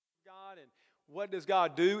and what does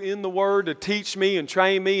God do in the Word to teach me and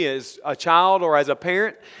train me as a child or as a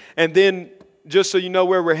parent. And then, just so you know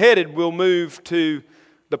where we're headed, we'll move to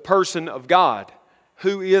the person of God.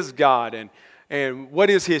 Who is God and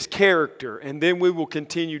what is His character? And then we will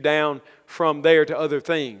continue down from there to other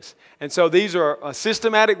things. And so these are a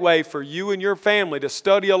systematic way for you and your family to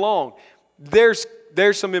study along. There's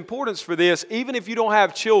some importance for this, even if you don't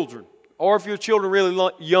have children, or if your children are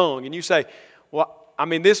really young, and you say, well, I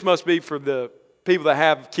mean, this must be for the people that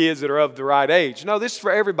have kids that are of the right age. No, this is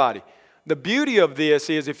for everybody. The beauty of this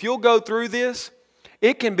is if you'll go through this,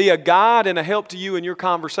 it can be a guide and a help to you in your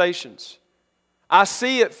conversations. I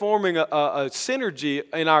see it forming a synergy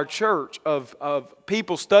in our church of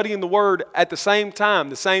people studying the Word at the same time,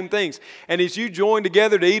 the same things. And as you join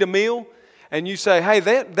together to eat a meal, and you say, hey,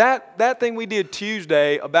 that thing we did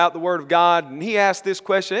Tuesday about the Word of God, and he asked this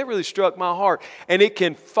question, it really struck my heart. And it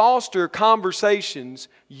can foster conversations,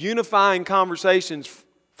 unifying conversations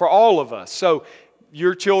for all of us. So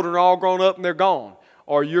your children are all grown up and they're gone.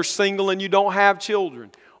 Or you're single and you don't have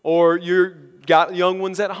children. Or you've got young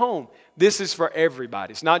ones at home. This is for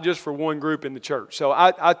everybody. It's not just for one group in the church. So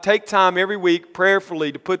I take time every week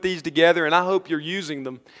prayerfully to put these together, and I hope you're using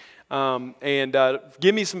them.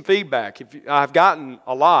 Give me some feedback. I've gotten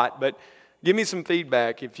a lot, but give me some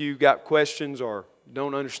feedback if you've got questions or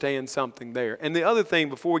don't understand something there. And the other thing,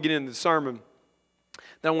 before we get into the sermon,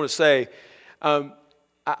 that I want to say,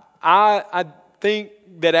 I think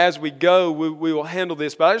that as we go, we will handle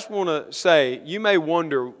this. But I just want to say, you may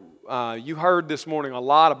wonder, you heard this morning a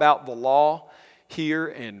lot about the law here,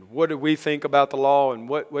 and what do we think about the law, and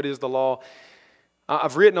what is the law?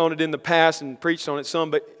 I've written on it in the past and preached on it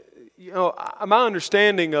some, but you know, my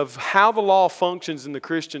understanding of how the law functions in the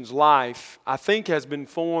Christian's life, I think, has been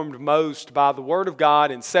formed most by the Word of God,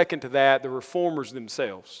 and second to that, the reformers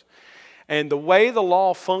themselves. And the way the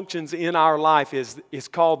law functions in our life is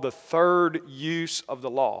called the third use of the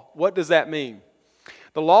law. What does that mean?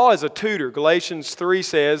 The law is a tutor. Galatians 3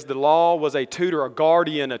 says the law was a tutor, a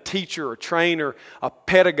guardian, a teacher, a trainer, a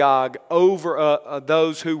pedagogue over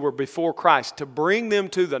those who were before Christ to bring them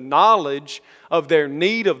to the knowledge of their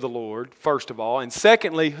need of the Lord, first of all, and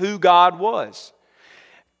secondly, who God was.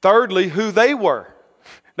 Thirdly, who they were.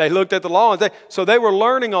 They looked at the law, and so they were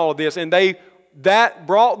learning all of this, and that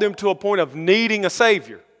brought them to a point of needing a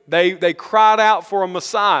Savior. They cried out for a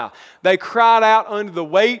Messiah. They cried out under the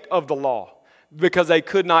weight of the law, because they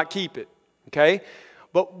could not keep it, okay?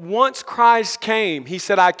 But once Christ came, He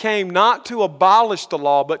said, I came not to abolish the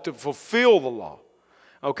law, but to fulfill the law,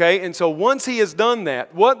 okay? And so once He has done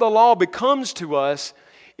that, what the law becomes to us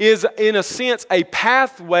is, in a sense, a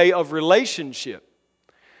pathway of relationship.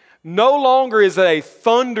 No longer is it a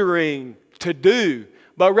thundering to do,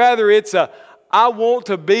 but rather it's I want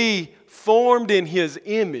to be formed in His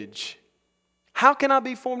image. How can I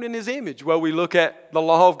be formed in His image? Well, we look at the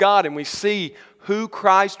law of God and we see who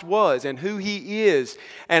Christ was and who He is,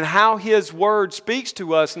 and how His Word speaks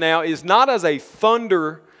to us now is not as a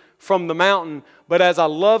thunder from the mountain, but as a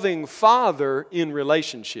loving Father in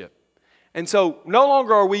relationship. And so no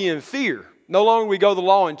longer are we in fear. No longer we go to the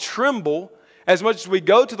law and tremble as much as we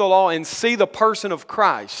go to the law and see the person of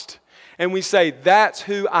Christ. And we say, that's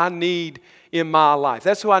who I need in my life.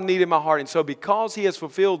 That's who I need in my heart. And so because He has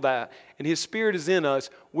fulfilled that and His Spirit is in us,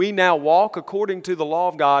 we now walk according to the law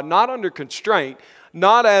of God, not under constraint,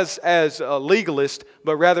 not as a legalist,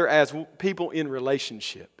 but rather as people in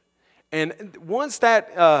relationship. And once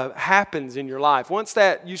that happens in your life, once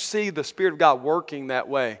that you see the Spirit of God working that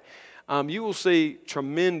way, you will see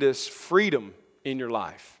tremendous freedom in your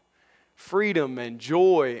life. Freedom and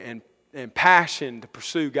joy and passion to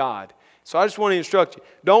pursue God. So I just want to instruct you,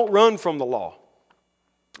 don't run from the law.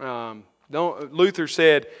 Luther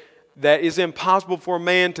said that it's impossible for a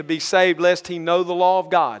man to be saved lest he know the law of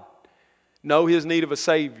God, know his need of a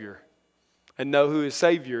Savior, and know who his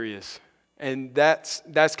Savior is. And that's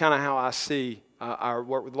kind of how I see our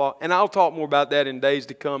work with law. And I'll talk more about that in days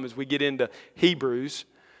to come as we get into Hebrews.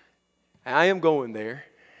 I am going there.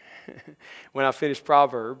 When I finish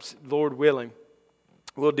Proverbs, Lord willing,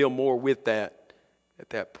 we'll deal more with that at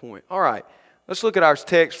that point. All right, let's look at our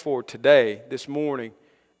text for today, this morning.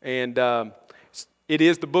 And it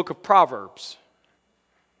is the book of Proverbs.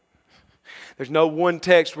 There's no one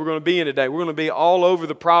text we're going to be in today. We're going to be all over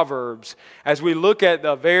the Proverbs as we look at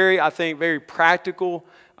the very practical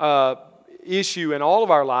issue in all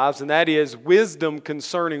of our lives, and that is wisdom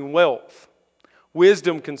concerning wealth.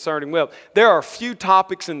 Wisdom concerning wealth. There are few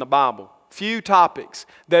topics in the Bible, few topics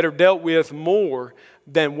that are dealt with more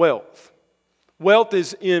than wealth. Wealth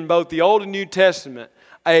is in both the Old and New Testament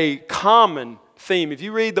a common theme. If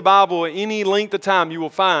you read the Bible any length of time, you will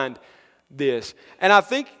find this. And I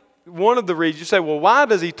think one of the reasons, you say, well, why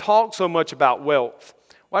does he talk so much about wealth?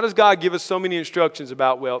 Why does God give us so many instructions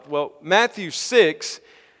about wealth? Well, Matthew 6,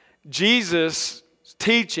 Jesus'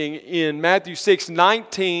 teaching in Matthew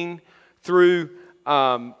 6:19 through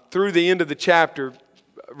the end of the chapter,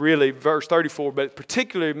 really, verse 34, but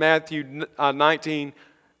particularly Matthew 6:19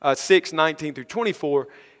 through 24,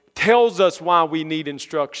 tells us why we need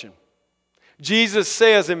instruction. Jesus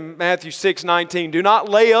says in Matthew 6:19, do not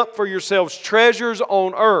lay up for yourselves treasures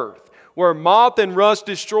on earth, where moth and rust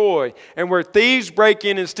destroy, and where thieves break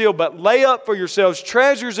in and steal, but lay up for yourselves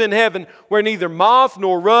treasures in heaven, where neither moth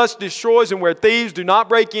nor rust destroys, and where thieves do not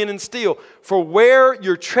break in and steal. For where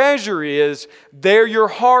your treasure is, there your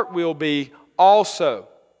heart will be also.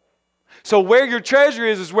 So where your treasure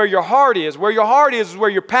is where your heart is. Where your heart is where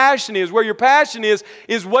your passion is. Where your passion is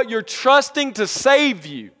what you're trusting to save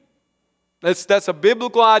you. That's a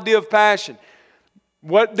biblical idea of passion.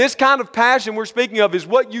 What this kind of passion we're speaking of is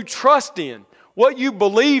what you trust in, what you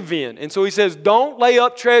believe in. And so he says, don't lay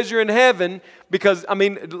up treasure in heaven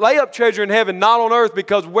lay up treasure in heaven, not on earth,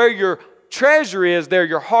 because where your treasure is, there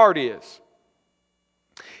your heart is.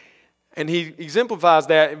 And he exemplifies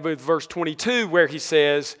that with verse 22 where he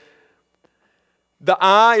says, the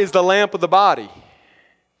eye is the lamp of the body.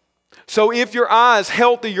 So if your eye is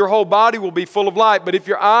healthy, your whole body will be full of light. But if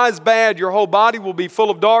your eye is bad, your whole body will be full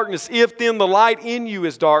of darkness. If then the light in you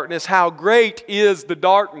is darkness, how great is the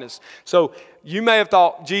darkness? So you may have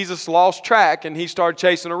thought Jesus lost track and he started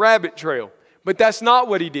chasing a rabbit trail. But that's not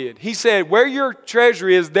what he did. He said, where your treasure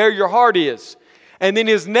is, there your heart is. And then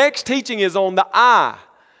his next teaching is on the eye,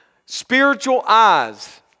 spiritual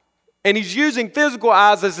eyes. And he's using physical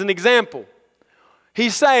eyes as an example.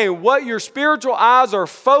 He's saying what your spiritual eyes are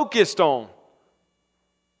focused on,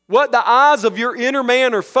 what the eyes of your inner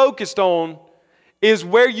man are focused on, is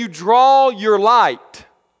where you draw your light.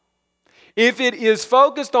 If it is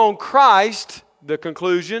focused on Christ, the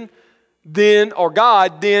conclusion, or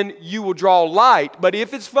God, then you will draw light. But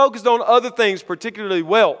if it's focused on other things, particularly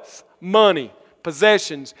wealth, money,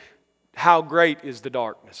 possessions, how great is the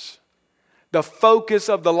darkness? The focus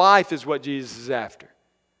of the life is what Jesus is after.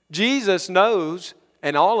 Jesus knows,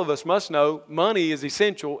 and all of us must know, money is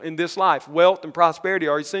essential in this life. Wealth and prosperity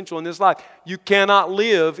are essential in this life. You cannot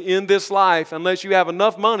live in this life unless you have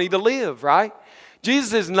enough money to live, right?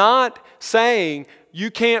 Jesus is not saying you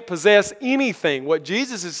can't possess anything. What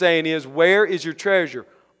Jesus is saying is, where is your treasure?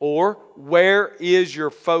 Or where is your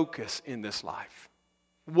focus in this life?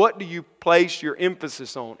 What do you place your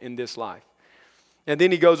emphasis on in this life? And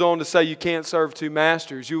then he goes on to say you can't serve two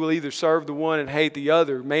masters. You will either serve the one and hate the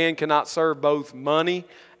other. Man cannot serve both money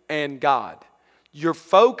and God. Your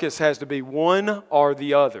focus has to be one or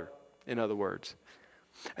the other, in other words.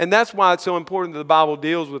 And that's why it's so important that the Bible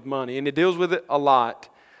deals with money, and it deals with it a lot.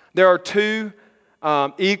 There are two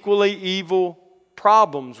equally evil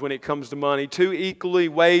problems when it comes to money, two equally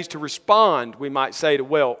ways to respond, we might say, to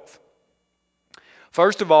wealth.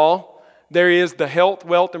 First of all, there is the health,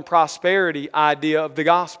 wealth, and prosperity idea of the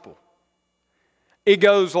gospel. It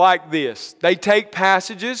goes like this. They take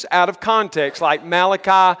passages out of context, like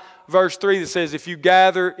Malachi verse 3 that says, if you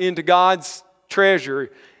gather into God's treasure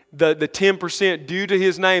the 10% due to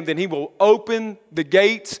His name, then He will open the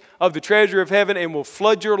gates of the treasure of heaven and will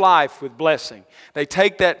flood your life with blessing. They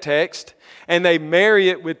take that text and they marry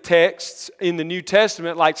it with texts in the New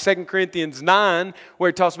Testament like 2 Corinthians 9 where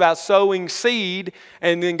it talks about sowing seed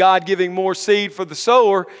and then God giving more seed for the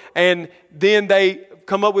sower. And then they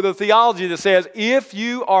come up with a theology that says if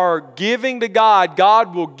you are giving to God,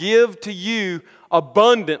 God will give to you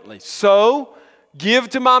abundantly. So give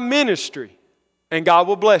to my ministry and God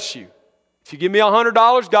will bless you. If you give me $100,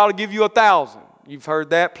 God will give you $1,000. You've heard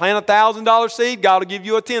that. Plant $1,000 seed, God will give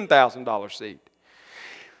you a $10,000 seed.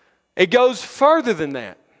 It goes further than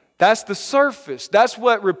that. That's the surface. That's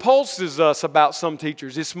what repulses us about some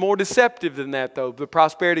teachers. It's more deceptive than that, though. The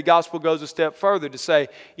prosperity gospel goes a step further to say,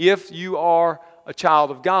 if you are a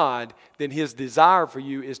child of God, then His desire for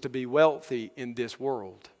you is to be wealthy in this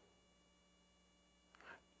world.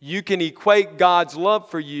 You can equate God's love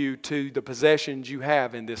for you to the possessions you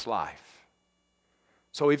have in this life.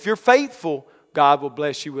 So if you're faithful, God will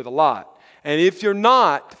bless you with a lot. And if you're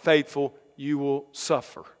not faithful, you will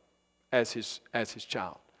suffer as his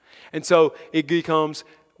child. And so it becomes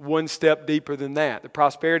one step deeper than that. The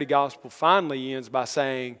prosperity gospel finally ends by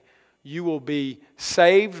saying you will be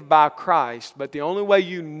saved by Christ, but the only way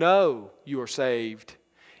you know you are saved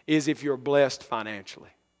is if you're blessed financially.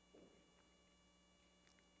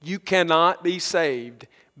 You cannot be saved,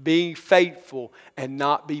 be faithful, and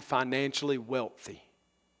not be financially wealthy.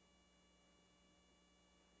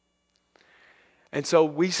 And so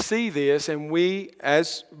we see this, and we,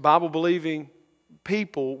 as Bible-believing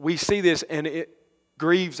people, we see this, and it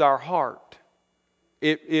grieves our heart.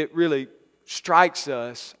 It really strikes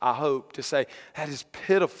us, I hope, to say, that is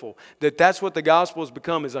pitiful. That's what the gospel has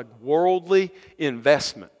become, is a worldly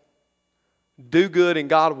investment. Do good, and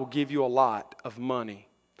God will give you a lot of money.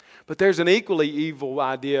 But there's an equally evil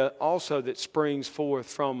idea also that springs forth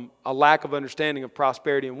from a lack of understanding of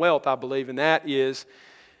prosperity and wealth, I believe, and that is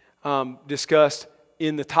discussed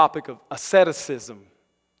in the topic of asceticism.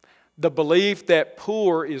 The belief that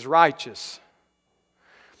poor is righteous.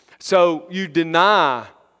 So you deny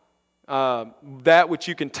that which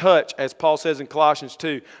you can touch, as Paul says in Colossians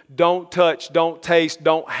 2. Don't touch, don't taste,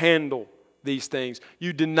 don't handle these things.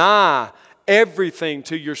 You deny everything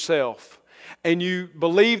to yourself. And you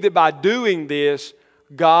believe that by doing this,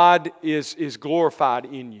 God is glorified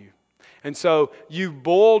in you. And so you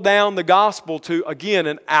boil down the gospel to, again,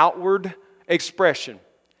 an outward expression.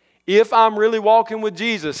 If I'm really walking with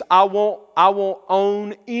Jesus, I won't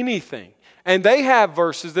own anything. And they have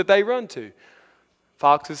verses that they run to.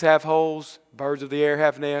 Foxes have holes, birds of the air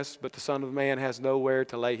have nests, but the Son of Man has nowhere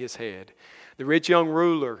to lay his head. The rich young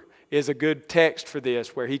ruler is a good text for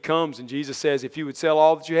this, where he comes and Jesus says, if you would sell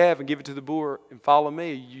all that you have and give it to the poor and follow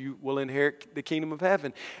me, you will inherit the kingdom of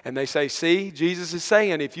heaven. And they say, see, Jesus is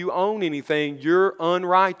saying, if you own anything, you're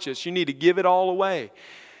unrighteous. You need to give it all away.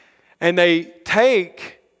 And they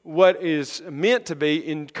take what is meant to be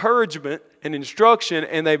encouragement and instruction,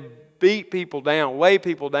 and they beat people down, weigh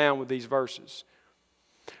people down with these verses.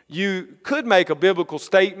 You could make a biblical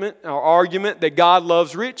statement or argument that God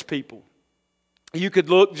loves rich people. You could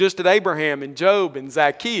look just at Abraham and Job and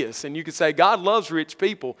Zacchaeus, and you could say God loves rich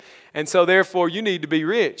people, and so therefore you need to be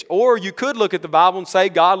rich. Or you could look at the Bible and say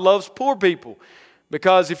God loves poor people.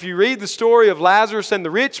 Because if you read the story of Lazarus and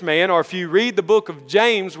the rich man, or if you read the book of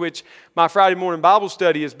James, which my Friday morning Bible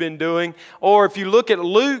study has been doing, or if you look at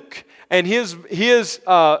Luke and his version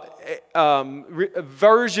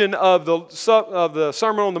of the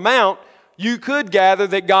Sermon on the Mount, you could gather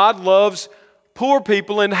that God loves poor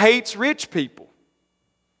people and hates rich people.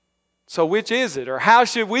 So which is it? Or how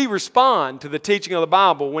should we respond to the teaching of the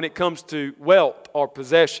Bible when it comes to wealth or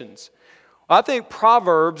possessions? I think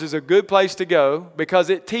Proverbs is a good place to go because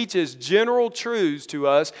it teaches general truths to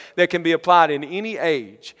us that can be applied in any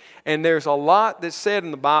age. And there's a lot that's said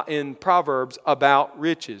in Proverbs about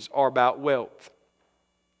riches or about wealth.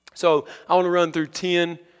 So I want to run through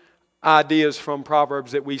 10 ideas from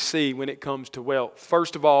Proverbs that we see when it comes to wealth.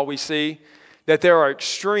 First of all, we see that there are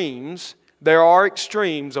extremes. There are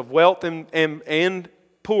extremes of wealth and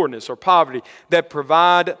poorness or poverty that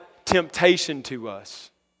provide temptation to us.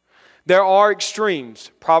 There are extremes.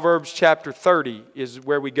 Proverbs chapter 30 is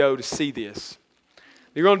where we go to see this.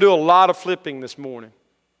 You're going to do a lot of flipping this morning.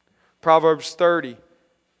 Proverbs 30,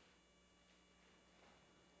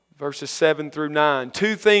 verses 7 through 9.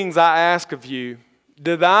 2 things I ask of you,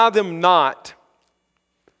 deny them not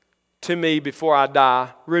to me before I die.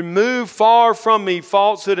 Remove far from me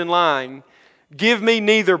falsehood and lying. Give me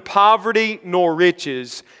neither poverty nor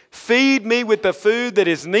riches. Feed me with the food that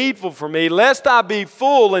is needful for me, lest I be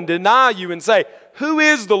full and deny you and say, who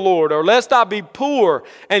is the Lord? Or lest I be poor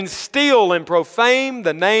and steal and profane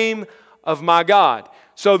the name of my God.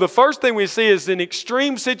 So the first thing we see is in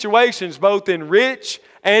extreme situations, both in rich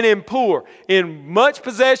and in poor, in much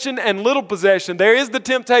possession and little possession, there is the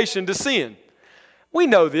temptation to sin. We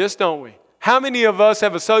know this, don't we? How many of us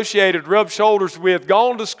have associated, rubbed shoulders with,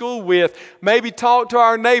 gone to school with, maybe talked to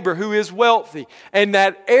our neighbor who is wealthy, and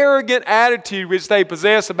that arrogant attitude which they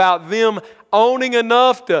possess about them owning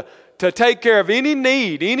enough to take care of any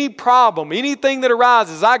need, any problem, anything that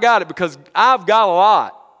arises, I got it because I've got a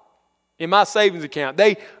lot in my savings account.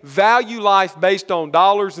 They value life based on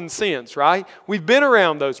dollars and cents, right? We've been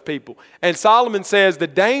around those people. And Solomon says the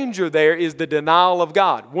danger there is the denial of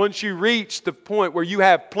God. Once you reach the point where you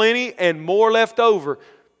have plenty and more left over,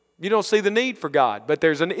 you don't see the need for God. But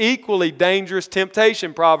there's an equally dangerous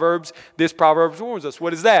temptation, this Proverbs warns us.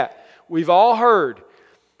 What is that? We've all heard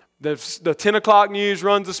the 10 o'clock news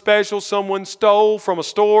runs a special. Someone stole from a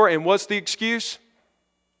store, and what's the excuse?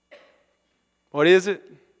 What is it?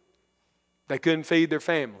 They couldn't feed their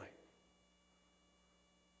family.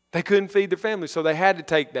 They couldn't feed their family, so they had to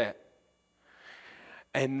take that.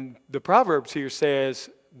 And the Proverbs here says,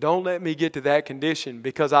 don't let me get to that condition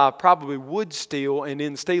because I probably would steal, and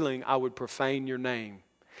in stealing I would profane your name.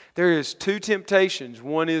 There is 2 temptations.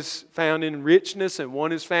 One is found in richness and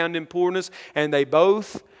one is found in poorness, and they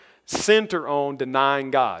both center on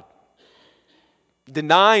denying God.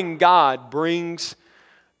 Denying God brings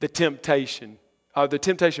the temptation. the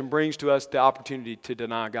temptation brings to us the opportunity to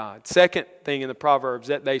deny God. Second thing in the Proverbs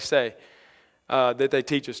that they say, that they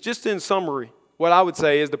teach us, just in summary, what I would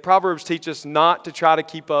say is the Proverbs teach us not to try to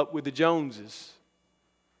keep up with the Joneses.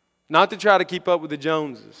 Not to try to keep up with the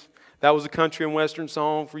Joneses. That was a country and western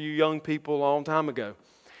song for you young people a long time ago.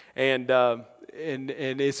 And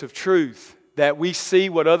it's of truth that we see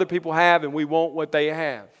what other people have and we want what they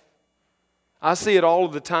have. I see it all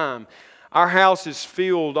of the time. Our house is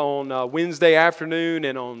filled on Wednesday afternoon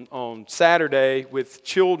and on Saturday with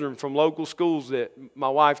children from local schools that my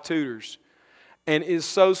wife tutors. And it's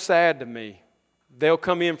so sad to me. They'll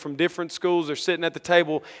come in from different schools, they're sitting at the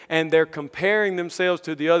table, and they're comparing themselves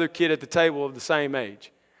to the other kid at the table of the same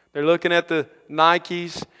age. They're looking at the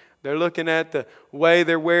Nikes, they're looking at the way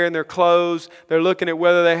they're wearing their clothes, they're looking at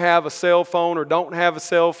whether they have a cell phone or don't have a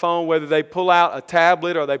cell phone, whether they pull out a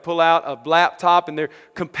tablet or they pull out a laptop, and they're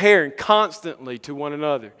comparing constantly to one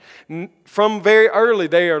another. From very early,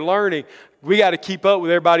 they are learning, we got to keep up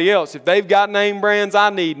with everybody else. If they've got name brands, I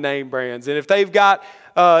need name brands. And if they've got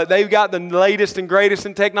the latest and greatest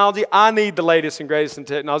in technology, I need the latest and greatest in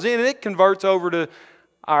technology. And it converts over to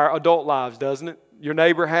our adult lives, doesn't it? Your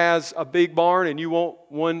neighbor has a big barn and you want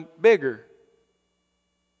one bigger.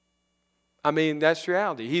 I mean, that's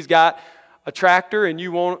reality. He's got a tractor and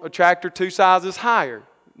you want a tractor 2 sizes higher.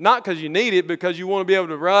 Not because you need it, because you want to be able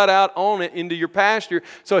to ride out on it into your pasture.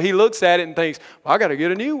 So he looks at it and thinks, well, I got to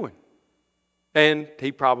get a new one. And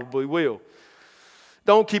he probably will.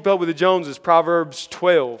 Don't keep up with the Joneses. Proverbs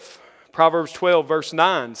 12 verse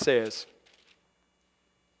 9 says,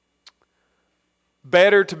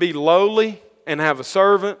 better to be lowly and have a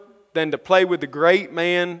servant than to play with the great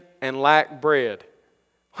man and lack bread.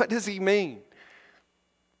 What does he mean?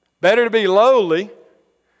 Better to be lowly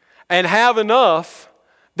and have enough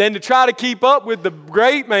than to try to keep up with the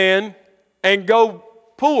great man and go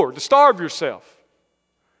poor, to starve yourself.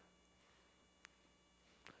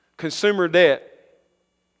 Consumer debt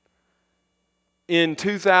in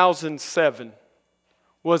 2007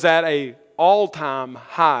 was at an all-time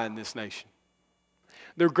high in this nation.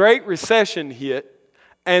 The Great Recession hit,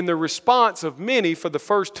 and the response of many for the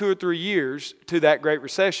first 2 or 3 years to that Great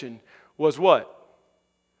Recession was what?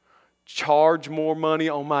 Charge more money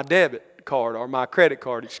on my debit card, or my credit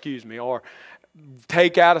card, or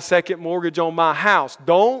take out a second mortgage on my house.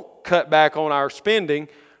 Don't cut back on our spending,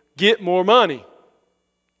 get more money.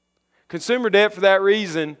 Consumer debt for that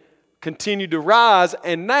reason continued to rise,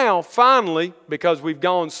 and now finally, because we've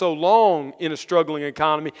gone so long in a struggling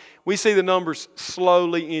economy, we see the numbers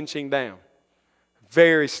slowly inching down.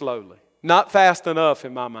 Very slowly. Not fast enough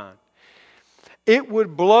in my mind. It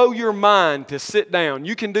would blow your mind to sit down.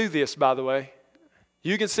 You can do this, by the way.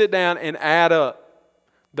 You can sit down and add up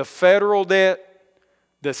the federal debt,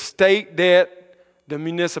 the state debt, the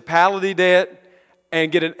municipality debt,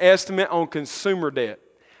 and get an estimate on consumer debt.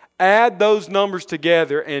 Add those numbers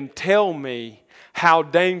together and tell me how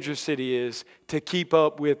dangerous it is to keep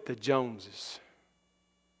up with the Joneses.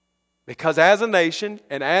 Because as a nation,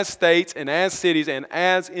 and as states, and as cities, and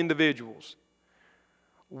as individuals,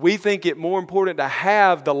 we think it more important to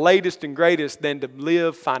have the latest and greatest than to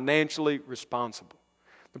live financially responsible.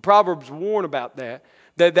 The Proverbs warn about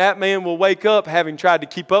that man will wake up having tried to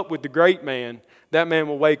keep up with the great man. That man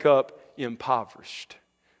will wake up impoverished.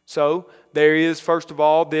 So there is, first of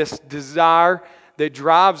all, this desire that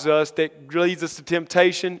drives us, that leads us to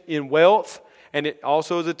temptation in wealth, and it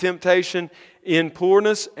also is a temptation in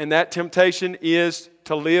poorness, and that temptation is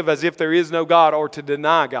to live as if there is no God, or to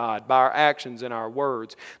deny God by our actions and our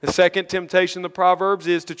words. The second temptation in the Proverbs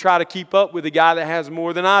is to try to keep up with the guy that has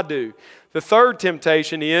more than I do. The third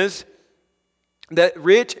temptation is that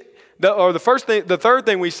the third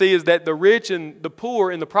thing we see is that the rich and the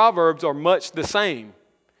poor in the Proverbs are much the same.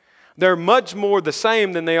 They're much more the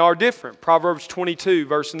same than they are different. Proverbs 22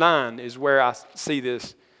 verse 9 is where I see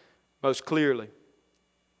this most clearly.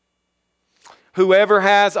 Whoever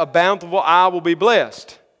has a bountiful eye will be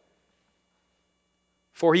blessed,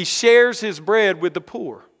 for he shares his bread with the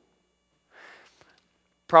poor.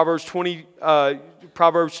 Proverbs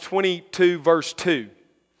 22 verse 2.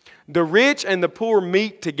 The rich and the poor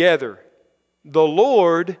meet together. The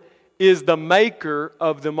Lord is the maker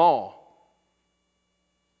of them all.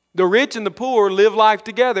 The rich and the poor live life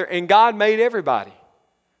together, and God made everybody,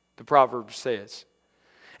 the Proverbs says.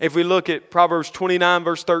 If we look at Proverbs 29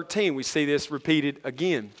 verse 13, we see this repeated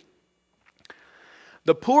again.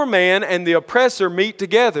 The poor man and the oppressor meet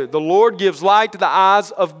together. The Lord gives light to the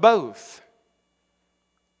eyes of both.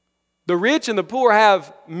 The rich and the poor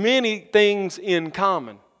have many things in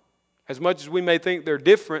common. As much as we may think they're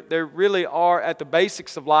different, they really are at the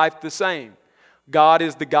basics of life the same. God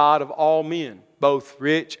is the God of all men, both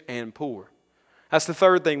rich and poor. That's the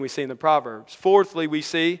third thing we see in the Proverbs. Fourthly, we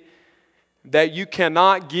see that you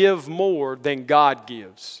cannot give more than God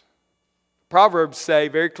gives. Proverbs say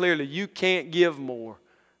very clearly, you can't give more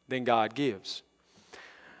than God gives.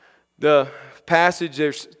 The passage,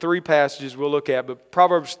 there's three passages we'll look at, but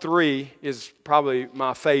Proverbs 3 is probably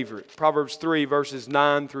my favorite. Proverbs 3, verses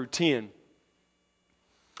 9 through 10.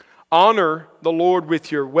 Honor the Lord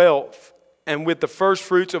with your wealth and with the first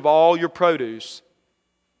fruits of all your produce.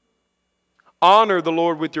 Honor the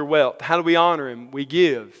Lord with your wealth. How do we honor Him? We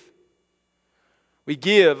give. We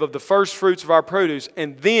give of the first fruits of our produce,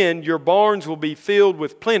 and then your barns will be filled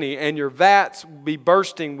with plenty, and your vats will be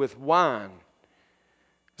bursting with wine.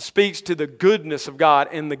 It speaks to the goodness of God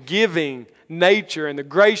and the giving nature and the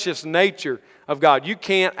gracious nature of God. You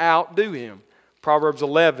can't outdo Him. Proverbs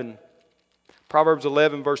 11,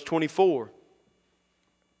 verse 24.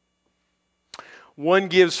 One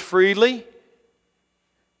gives freely,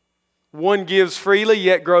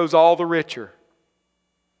 yet grows all the richer.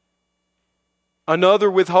 Another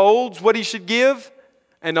withholds what he should give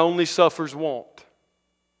and only suffers want.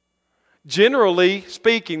 Generally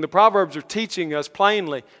speaking, the Proverbs are teaching us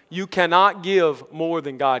plainly, you cannot give more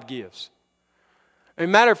than God gives. As a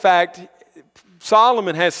matter of fact,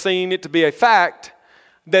 Solomon has seen it to be a fact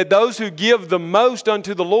that those who give the most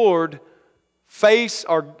unto the Lord face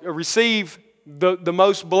or receive the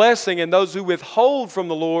most blessing, and those who withhold from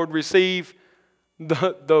the Lord receive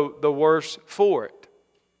the worst for it.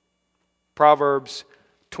 Proverbs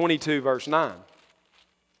 22, verse 9.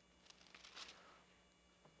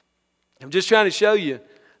 I'm just trying to show you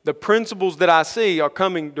the principles that I see are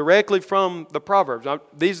coming directly from the Proverbs.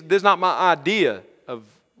 This is not my idea of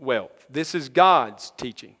wealth. This is God's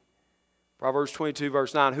teaching. Proverbs 22,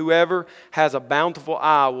 verse 9. Whoever has a bountiful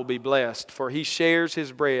eye will be blessed, for he shares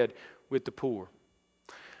his bread with the poor.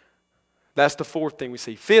 That's the fourth thing we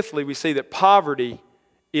see. Fifthly, we see that poverty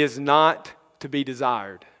is not to be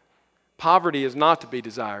desired. Poverty is not to be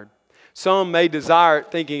desired. Some may desire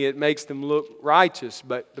it thinking it makes them look righteous,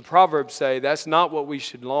 but the Proverbs say that's not what we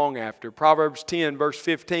should long after. Proverbs 10, verse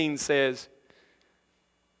 15 says,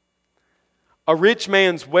 a rich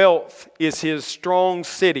man's wealth is his strong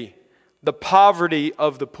city. The poverty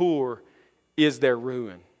of the poor is their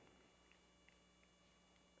ruin.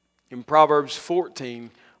 In Proverbs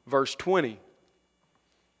 14, verse 20,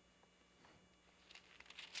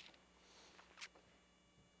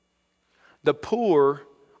 the poor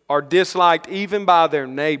are disliked even by their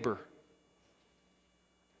neighbor,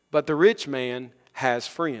 but the rich man has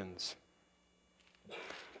friends.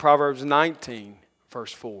 Proverbs 19,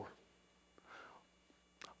 verse 4.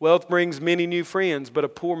 Wealth brings many new friends, but a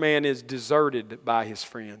poor man is deserted by his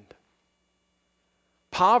friend.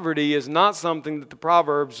 Poverty is not something that the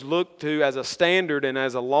Proverbs look to as a standard and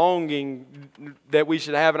as a longing that we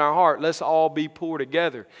should have in our heart. Let's all be poor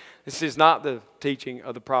together. This is not the teaching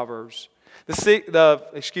of the Proverbs. The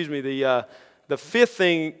fifth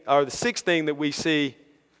thing, or the sixth thing that we see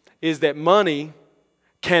is that money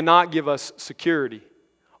cannot give us security.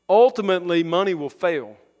 Ultimately, money will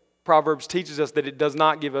fail. Proverbs teaches us that it does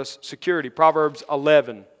not give us security. Proverbs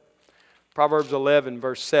 11,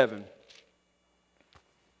 verse 7.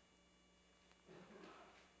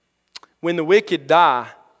 When the wicked die,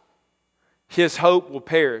 his hope will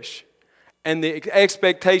perish, and the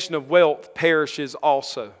expectation of wealth perishes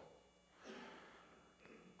also.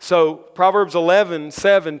 So Proverbs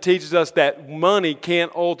 11:7 teaches us that money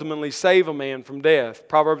can't ultimately save a man from death.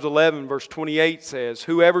 Proverbs 11 verse 28 says,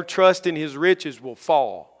 whoever trusts in his riches will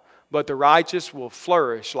fall, but the righteous will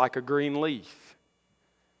flourish like a green leaf.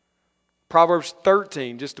 Proverbs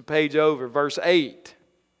 13, just a page over, verse 8.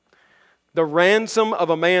 The ransom of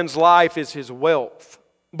a man's life is his wealth,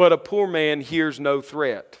 but a poor man hears no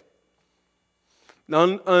threat.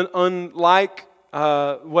 Unlike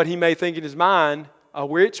what he may think in his mind, a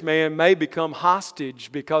rich man may become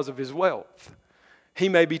hostage because of his wealth. He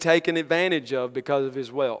may be taken advantage of because of his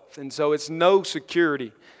wealth. And so it's no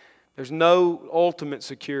security. There's no ultimate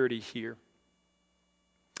security here.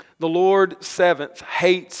 The Lord, seventh,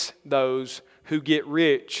 hates those who get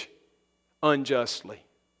rich unjustly.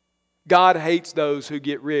 God hates those who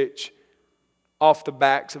get rich off the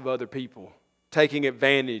backs of other people, taking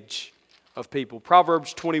advantage of people.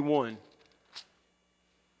 Proverbs 21.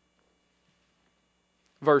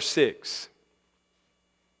 Verse 6.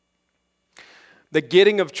 The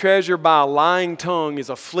getting of treasure by a lying tongue is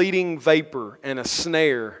a fleeting vapor and a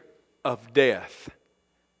snare of death.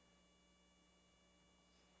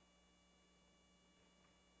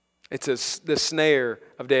 It's the snare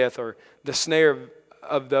of death, or the snare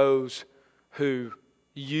of those who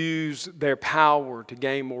use their power to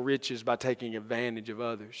gain more riches by taking advantage of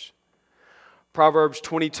others. Proverbs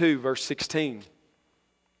 22, verse 16.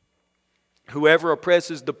 Whoever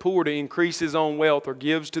oppresses the poor to increase his own wealth or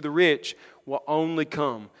gives to the rich will only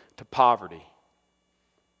come to poverty.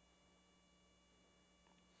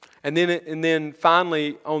 And then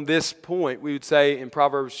finally, on this point, we would say in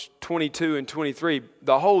Proverbs 22 and 23,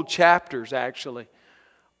 the whole chapters actually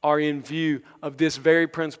are in view of this very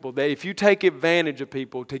principle that if you take advantage of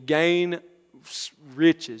people to gain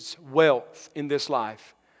riches, wealth in this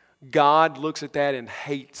life, God looks at that and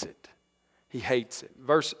hates it. He hates it.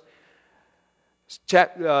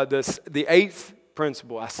 The eighth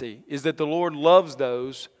principle I see is that the Lord loves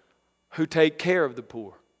those who take care of the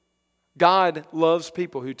poor. God loves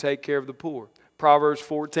people who take care of the poor. Proverbs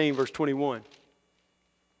 14, verse 21.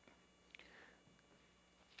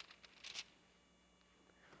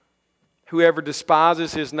 Whoever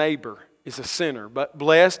despises his neighbor is a sinner, but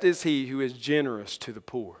blessed is he who is generous to the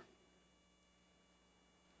poor.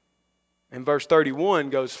 And verse 31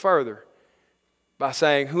 goes further by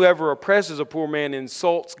saying, whoever oppresses a poor man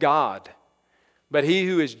insults God, but he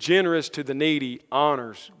who is generous to the needy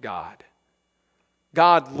honors God.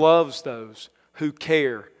 God loves those who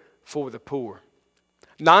care for the poor.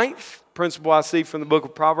 Ninth principle I see from the book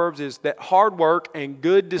of Proverbs is that hard work and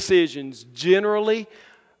good decisions generally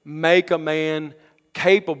make a man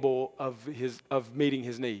capable of meeting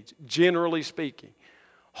his needs. Generally speaking,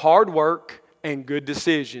 hard work and good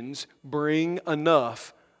decisions bring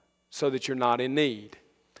enough so that you're not in need.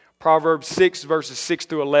 Proverbs 6, verses 6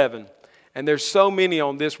 through 11. And there's so many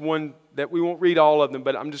on this one that we won't read all of them,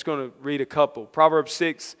 but I'm just going to read a couple. Proverbs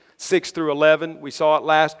 6 through 11. We saw it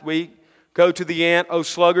last week. Go to the ant, O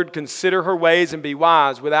sluggard, consider her ways and be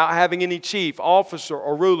wise. Without having any chief, officer,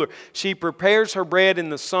 or ruler, she prepares her bread in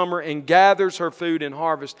the summer and gathers her food in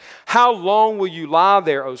harvest. How long will you lie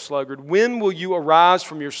there, O sluggard? When will you arise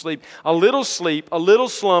from your sleep, a little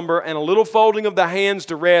slumber, and a little folding of the hands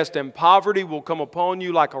to rest, and poverty will come upon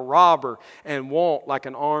you like a robber, and want like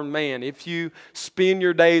an armed man. If you spend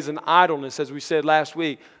your days in idleness, as we said last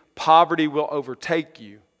week, poverty will overtake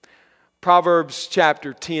you. Proverbs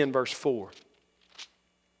chapter 10, verse 4.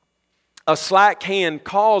 A slack hand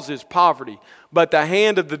causes poverty, but the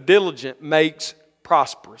hand of the diligent makes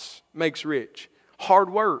prosperous, makes rich.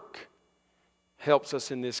 Hard work helps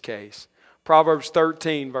us in this case. Proverbs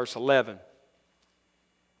 13, verse 11.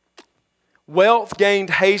 Wealth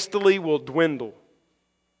gained hastily will dwindle,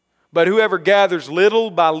 but whoever gathers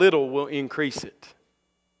little by little will increase it.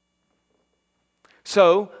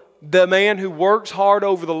 So, the man who works hard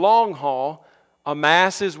over the long haul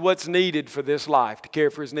amasses what's needed for this life to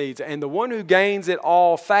care for his needs. And the one who gains it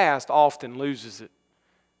all fast often loses it.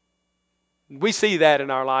 We see that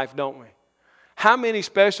in our life, don't we? How many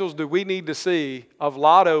specials do we need to see of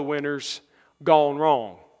lotto winners gone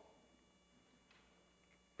wrong?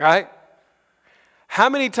 Right? How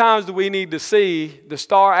many times do we need to see the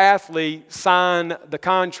star athlete sign the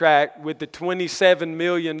contract with the $27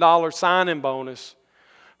 million signing bonus,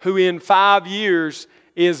 who in 5 years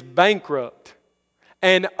is bankrupt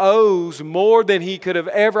and owes more than he could have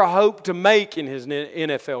ever hoped to make in his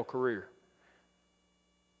NFL career?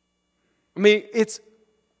 I mean, it's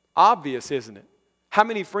obvious, isn't it? How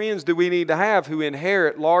many friends do we need to have who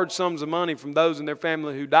inherit large sums of money from those in their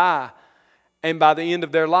family who die, and by the end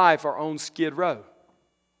of their life are on Skid Row?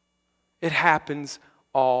 It happens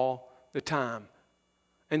all the time.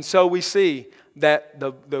 And so we see that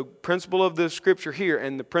the principle of the scripture here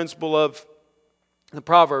and the principle of the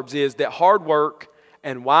Proverbs is that hard work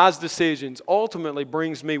and wise decisions ultimately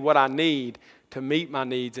brings me what I need to meet my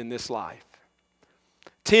needs in this life.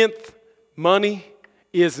 10th, money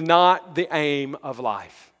is not the aim of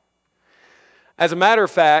life. As a matter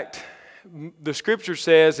of fact, the scripture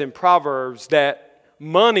says in Proverbs that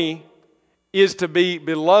money is to be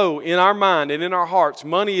below, in our mind and in our hearts,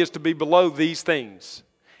 money is to be below these things.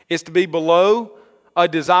 It's to be below a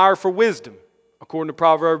desire for wisdom, according to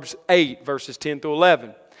Proverbs 8, verses 10 through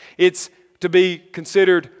 11. It's to be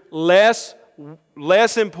considered less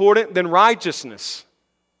important than righteousness.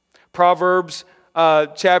 Proverbs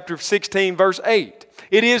chapter 16, verse 8.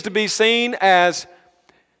 It is to be seen as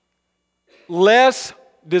less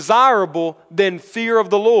desirable than fear of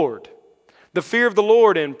the Lord. The fear of the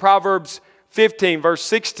Lord in Proverbs 15, verse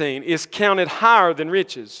 16 is counted higher than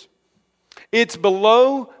riches. It's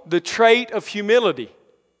below the trait of humility.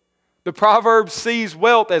 The proverb sees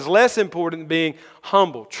wealth as less important than being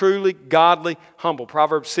humble, truly godly humble.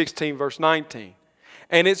 Proverbs 16, verse 19.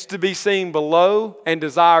 And it's to be seen below and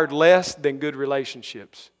desired less than good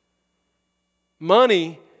relationships.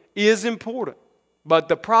 Money is important, but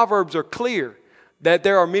the Proverbs are clear that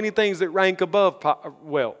there are many things that rank above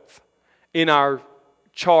wealth in our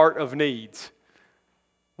chart of needs.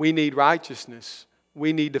 We need righteousness.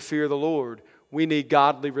 We need to fear the Lord. We need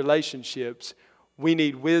godly relationships. We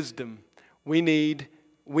need wisdom. We need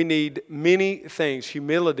many things,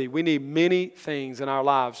 humility. We need many things in our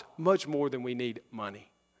lives, much more than we need money.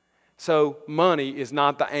 So money is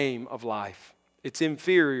not the aim of life. It's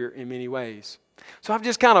inferior in many ways. So I've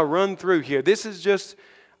just kind of run through here. This is just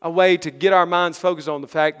a way to get our minds focused on the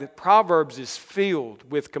fact that Proverbs is filled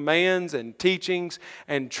with commands and teachings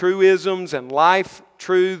and truisms and life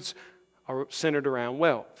truths are centered around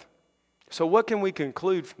wealth. So what can we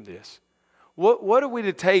conclude from this? What are we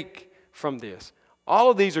to take from this? All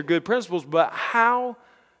of these are good principles, but how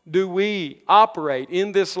do we operate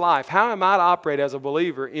in this life? How am I to operate as a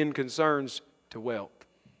believer in concerns to wealth?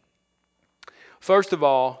 First of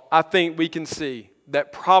all, I think we can see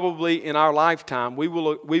that probably in our lifetime we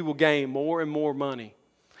will gain more and more money.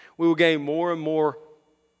 We will gain more and more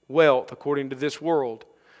wealth according to this world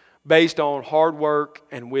based on hard work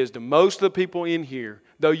and wisdom. Most of the people in here,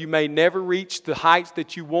 though you may never reach the heights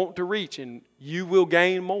that you want to reach, and you will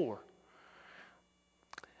gain more.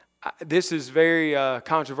 This is very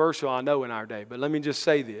controversial, I know, in our day, but let me just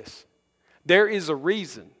say this. There is a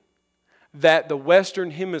reason that the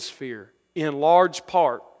Western Hemisphere, in large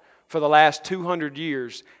part, for the last 200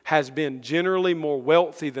 years, has been generally more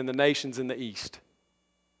wealthy than the nations in the East.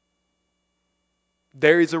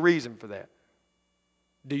 There is a reason for that.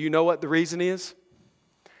 Do you know what the reason is?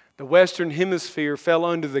 The Western Hemisphere fell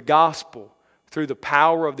under the gospel through the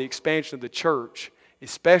power of the expansion of the church,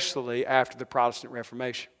 especially after the Protestant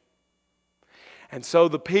Reformation. And so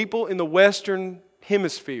the people in the Western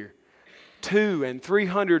Hemisphere 200 and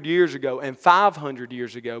 300 years ago and 500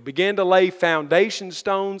 years ago began to lay foundation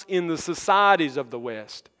stones in the societies of the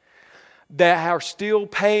West that are still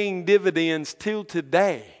paying dividends till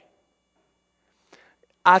today.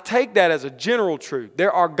 I take that as a general truth.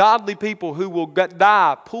 There are godly people who will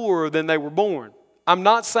die poorer than they were born. I'm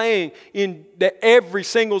not saying that every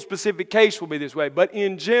single specific case will be this way, but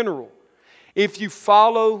in general, if you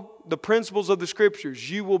follow the principles of the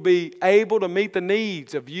Scriptures, you will be able to meet the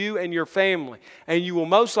needs of you and your family, and you will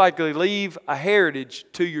most likely leave a heritage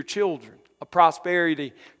to your children, a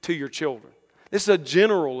prosperity to your children. This is a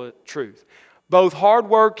general truth. Both hard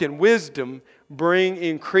work and wisdom bring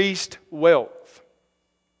increased wealth.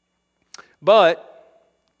 But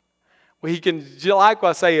we can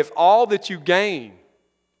likewise say, if all that you gain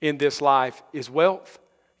in this life is wealth,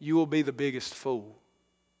 you will be the biggest fool.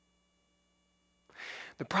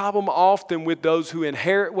 The problem often with those who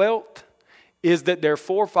inherit wealth is that their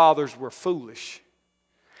forefathers were foolish.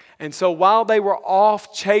 And so while they were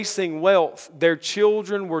off chasing wealth, their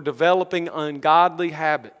children were developing ungodly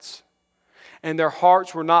habits, and their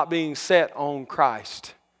hearts were not being set on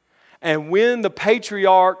Christ. And when the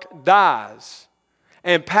patriarch dies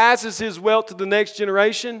and passes his wealth to the next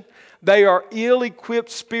generation, they are ill-equipped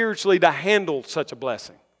spiritually to handle such a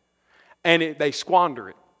blessing. And they squander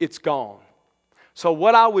it. It's gone. So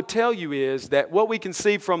what I would tell you is that what we can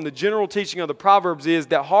see from the general teaching of the Proverbs is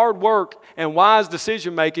that hard work and wise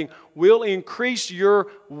decision making will increase your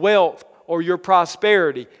wealth or your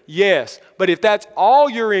prosperity. Yes, but if that's all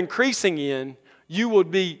you're increasing in, you will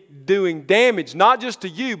be doing damage, not just to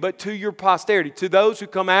you, but to your posterity, to those who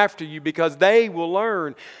come after you, because they will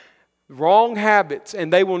learn wrong habits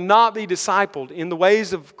and they will not be discipled in the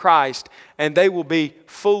ways of Christ, and they will be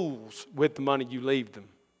fools with the money you leave them.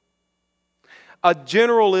 A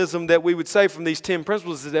generalism that we would say from these 10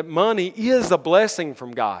 principles is that money is a blessing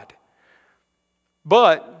from God.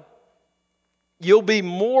 But you'll be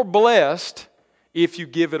more blessed if you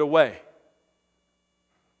give it away.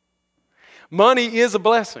 Money is a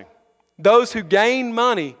blessing. Those who gain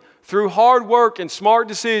money through hard work and smart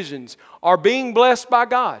decisions are being blessed by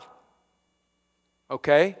God.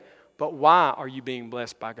 Okay? But why are you being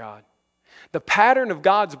blessed by God? The pattern of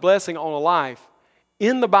God's blessing on a life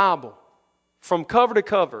in the Bible, from cover to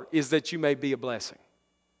cover, is that you may be a blessing.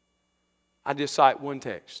 I just cite one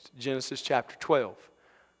text, Genesis chapter 12,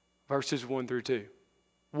 verses 1 through 2.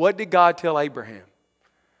 What did God tell Abraham?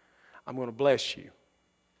 I'm going to bless you.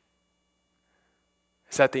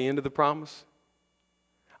 Is that the end of the promise?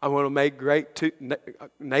 I'm going to make great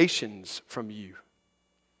nations from you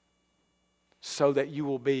so that you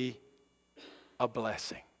will be a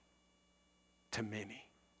blessing to many.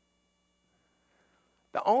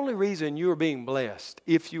 The only reason you are being blessed,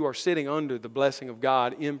 if you are sitting under the blessing of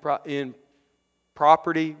God in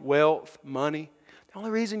property, wealth, money, the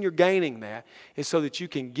only reason you're gaining that is so that you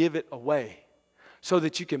can give it away, so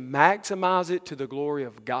that you can maximize it to the glory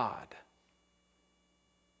of God.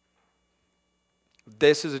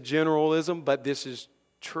 This is a generalism, but this is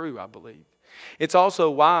true, I believe. It's also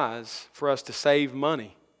wise for us to save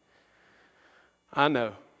money. I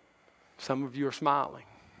know. Some of you are smiling.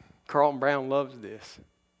 Carlton Brown loves this.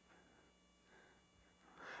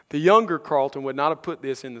 The younger Carlton would not have put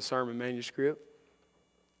this in the sermon manuscript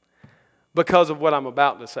because of what I'm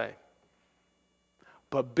about to say.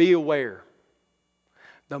 But be aware.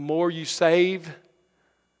 The more you save,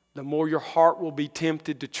 the more your heart will be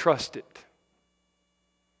tempted to trust it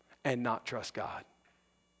and not trust God.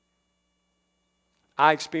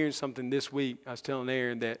 I experienced something this week, I was telling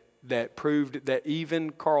Aaron, that proved that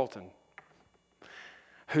even Carlton,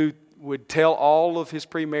 who would tell all of his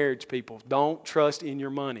pre-marriage people, don't trust in your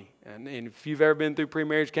money. And if you've ever been through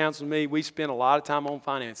pre-marriage counseling with me, we spend a lot of time on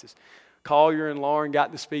finances. Collier and Lauren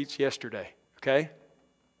got the speech yesterday, okay?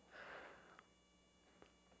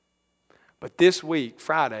 But this week,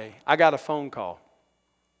 Friday, I got a phone call.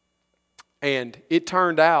 And it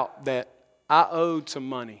turned out that I owed some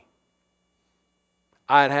money.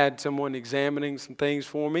 I had someone examining some things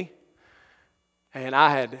for me. And I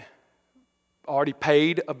had already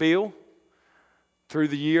paid a bill through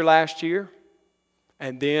the year last year.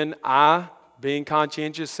 And then I, being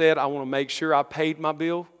conscientious, said I want to make sure I paid my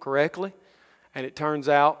bill correctly. And it turns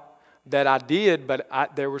out that I did, but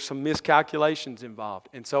there were some miscalculations involved.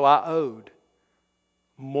 And so I owed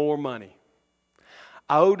more money.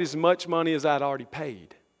 I owed as much money as I'd already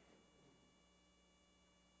paid.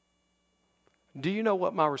 Do you know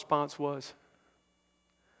what my response was?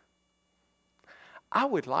 I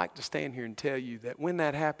would like to stand here and tell you that when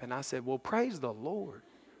that happened, I said, well, praise the Lord.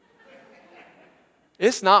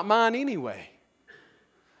 It's not mine anyway.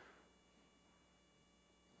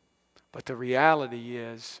 But the reality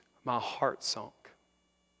is, my heart sunk.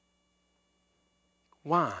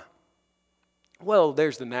 Why? Well,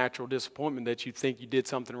 there's the natural disappointment that you think you did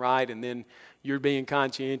something right, and then you're being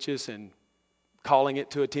conscientious and calling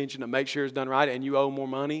it to attention to make sure it's done right, and you owe more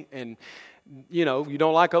money, and you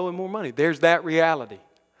don't like owing more money. There's that reality.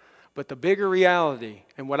 But the bigger reality,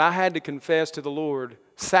 and what I had to confess to the Lord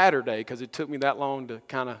Saturday, because it took me that long to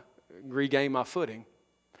kind of regain my footing,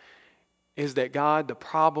 is that God, the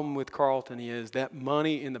problem with Carlton is that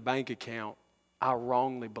money in the bank account, I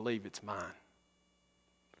wrongly believe it's mine.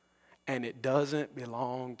 And it doesn't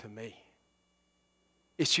belong to me.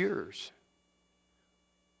 It's yours.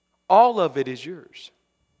 All of it is yours.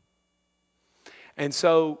 And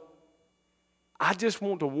so, I just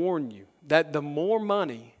want to warn you that the more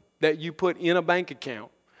money that you put in a bank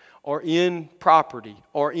account, or in property,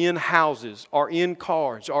 or in houses, or in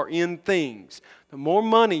cars, or in things, the more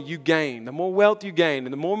money you gain, the more wealth you gain,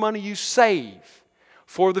 and the more money you save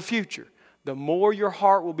for the future, the more your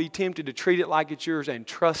heart will be tempted to treat it like it's yours and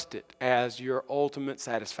trust it as your ultimate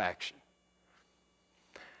satisfaction.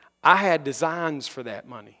 I had designs for that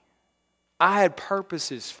money. I had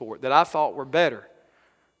purposes for it that I thought were better.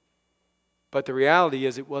 But the reality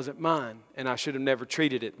is it wasn't mine, and I should have never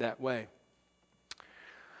treated it that way.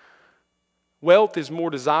 Wealth is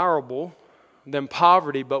more desirable than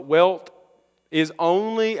poverty, but wealth is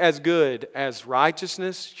only as good as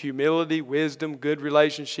righteousness, humility, wisdom, good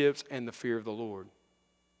relationships, and the fear of the Lord.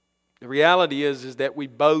 The reality is that we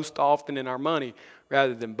boast often in our money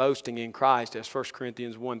rather than boasting in Christ, as 1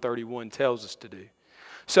 Corinthians 1:31 tells us to do.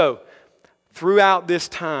 So, throughout this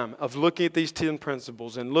time of looking at these 10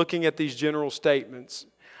 principles and looking at these general statements,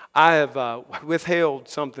 I have withheld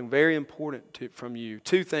something very important from you.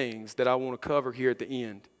 2 things that I want to cover here at the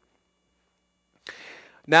end.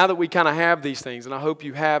 Now that we kind of have these things, and I hope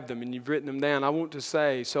you have them and you've written them down, I want to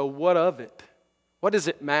say, so what of it? What does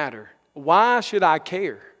it matter? Why should I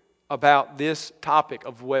care about this topic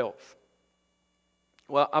of wealth?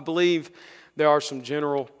 Well, I believe there are some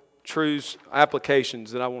general truths,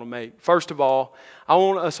 applications that I want to make. First of all, I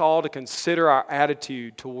want us all to consider our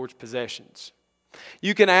attitude towards possessions.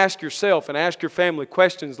 You can ask yourself and ask your family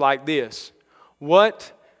questions like this.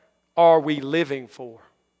 What are we living for?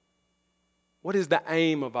 What is the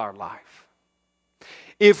aim of our life?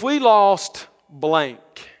 If we lost blank,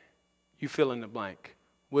 you fill in the blank,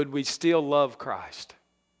 would we still love Christ?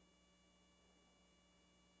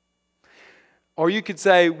 Or you could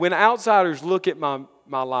say, when outsiders look at my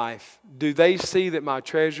life, do they see that my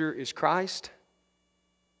treasure is Christ?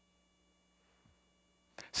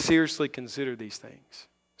 Seriously consider these things.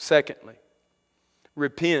 Secondly,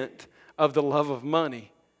 repent of the love of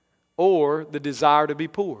money or the desire to be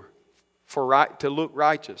poor, to look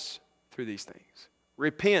righteous through these things.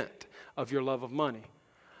 Repent of your love of money.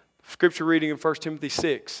 Scripture reading in 1 Timothy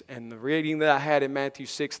 6 and the reading that I had in Matthew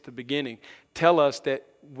 6 at the beginning tell us that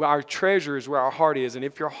our treasure is where our heart is. And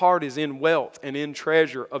if your heart is in wealth and in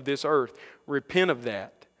treasure of this earth repent of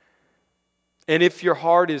that. And if your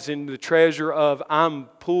heart is in the treasure of I'm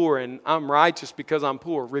poor and I'm righteous because I'm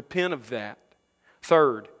poor, repent of that.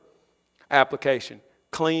 Third application,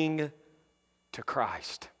 cling to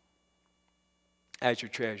Christ as your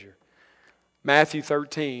treasure. Matthew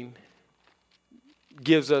 13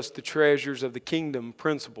 gives us the treasures of the kingdom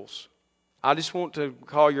principles. I just want to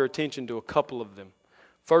call your attention to a couple of them.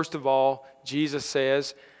 First of all, Jesus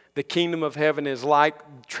says, the kingdom of heaven is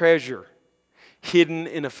like treasure hidden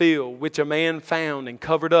in a field, which a man found and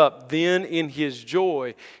covered up. Then in his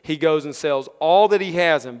joy, he goes and sells all that he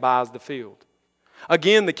has and buys the field.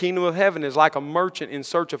 Again, the kingdom of heaven is like a merchant in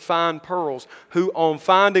search of fine pearls, who on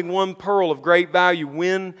finding one pearl of great value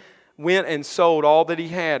went and sold all that he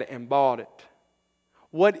had and bought it.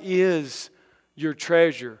 What is your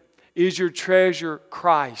treasure? Is your treasure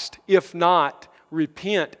Christ? If not,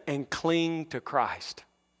 repent and cling to Christ.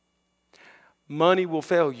 Money will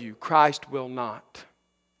fail you. Christ will not.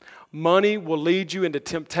 Money will lead you into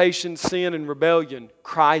temptation, sin, and rebellion.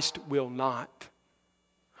 Christ will not.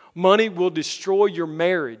 Money will destroy your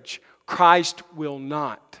marriage. Christ will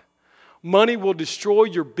not. Money will destroy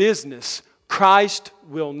your business. Christ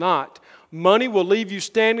will not. Money will leave you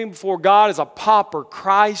standing before God as a pauper.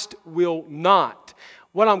 Christ will not.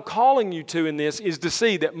 What I'm calling you to in this is to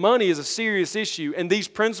see that money is a serious issue, and these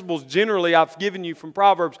principles generally I've given you from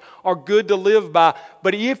Proverbs are good to live by.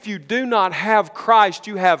 But if you do not have Christ,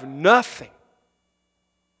 you have nothing.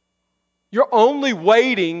 You're only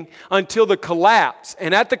waiting until the collapse,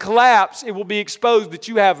 and at the collapse it will be exposed that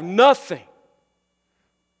you have nothing.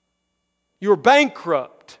 You're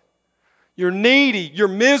bankrupt. You're needy. You're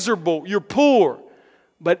miserable. You're poor.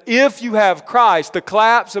 But if you have Christ, the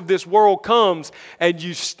collapse of this world comes and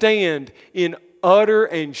you stand in utter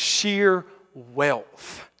and sheer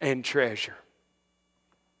wealth and treasure.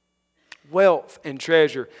 Wealth and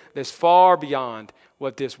treasure that's far beyond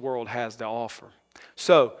what this world has to offer.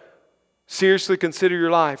 So, seriously consider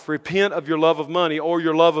your life. Repent of your love of money or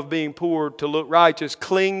your love of being poor to look righteous.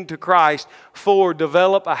 Cling to Christ. 4,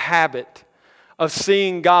 develop a habit of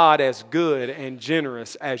seeing God as good and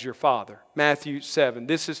generous as your Father. Matthew 7.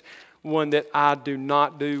 This is one that I do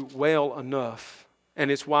not do well enough. And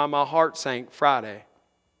it's why my heart sank Friday.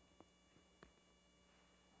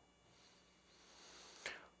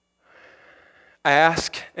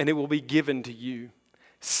 Ask and it will be given to you.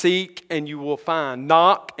 Seek and you will find.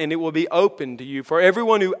 Knock and it will be opened to you. For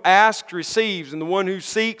everyone who asks receives, and the one who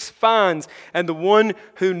seeks finds, and the one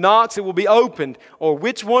who knocks it will be opened. Or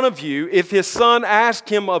which one of you, if his son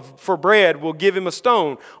asks him for bread, will give him a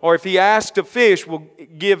stone? Or if he asks a fish, will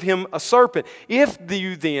give him a serpent? If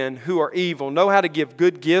you then, who are evil, know how to give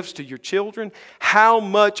good gifts to your children, how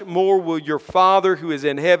much more will your Father who is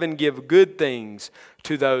in heaven give good things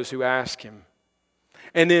to those who ask Him?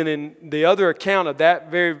 And then in the other account of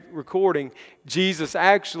that very recording, Jesus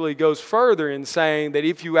actually goes further in saying that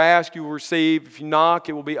if you ask, you will receive. If you knock,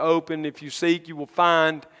 it will be opened. If you seek, you will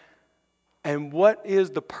find. And what is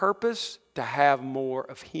the purpose? To have more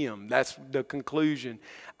of Him. That's the conclusion.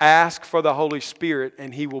 Ask for the Holy Spirit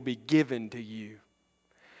and He will be given to you.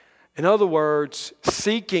 In other words,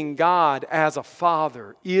 seeking God as a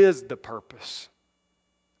Father is the purpose,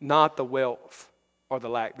 not the wealth or the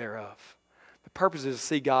lack thereof. The purpose is to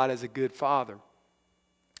see God as a good Father.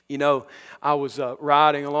 You know, I was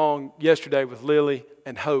riding along yesterday with Lily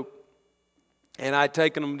and Hope. And I'd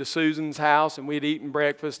taken them to Susan's house and we'd eaten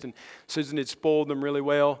breakfast. And Susan had spoiled them really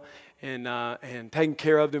well and taken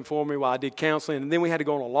care of them for me while I did counseling. And then we had to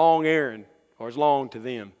go on a long errand, or it's long to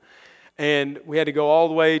them. And we had to go all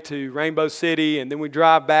the way to Rainbow City, and then we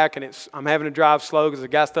drive back, and I'm having to drive slow because I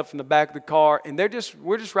got stuff in the back of the car. And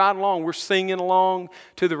we're just riding along. We're singing along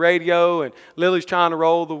to the radio, and Lily's trying to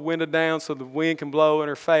roll the window down so the wind can blow in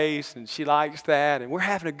her face, and she likes that. And we're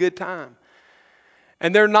having a good time.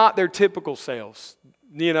 And they're not their typical selves,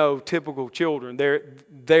 you know, typical children.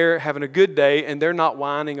 They're having a good day, and they're not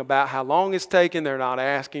whining about how long it's taken. They're not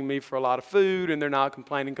asking me for a lot of food, and they're not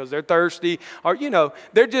complaining because they're thirsty. Or, you know,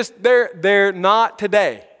 they're not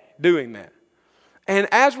today doing that. And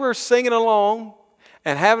as we're singing along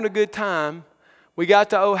and having a good time, we got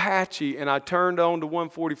to Ohatchee, and I turned on to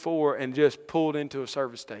 144 and just pulled into a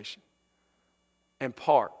service station and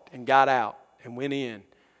parked and got out and went in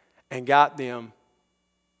and got them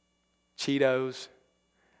Cheetos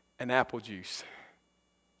and apple juice.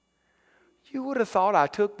 You would have thought I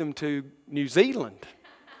took them to New Zealand.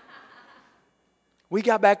 We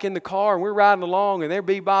got back in the car and we're riding along and they're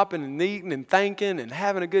bebopping and eating and thinking and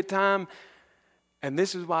having a good time. And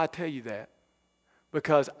this is why I tell you that.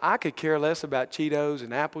 Because I could care less about Cheetos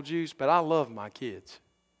and apple juice, but I love my kids.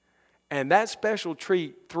 And that special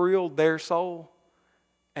treat thrilled their soul,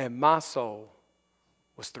 and my soul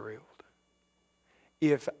was thrilled.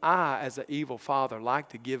 If I, as an evil father, like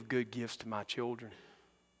to give good gifts to my children,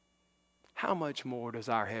 how much more does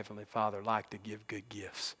our Heavenly Father like to give good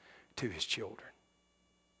gifts to His children?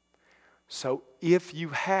 So if you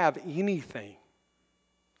have anything,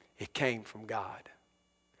 it came from God.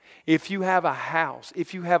 If you have a house,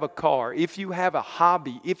 if you have a car, if you have a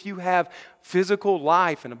hobby, if you have physical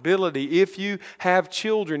life and ability, if you have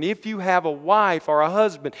children, if you have a wife or a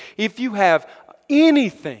husband, if you have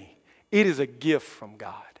anything, it is a gift from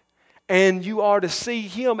God. And you are to see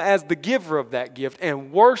Him as the giver of that gift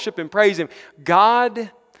and worship and praise Him.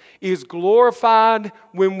 God is glorified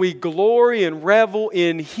when we glory and revel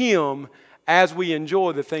in Him as we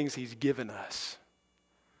enjoy the things He's given us.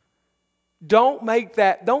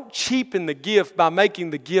 Don't cheapen the gift by making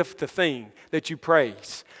the gift the thing that you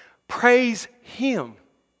praise. Praise Him.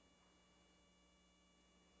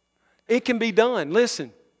 It can be done.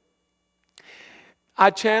 Listen, I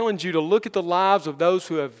challenge you to look at the lives of those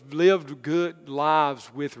who have lived good lives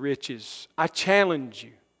with riches. I challenge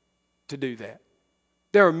you to do that.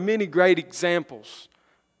 There are many great examples.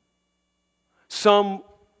 Some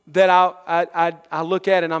that I look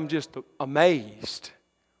at and I'm just amazed.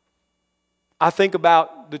 I think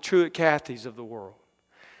about the Truett Cathys of the world,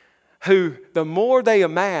 who the more they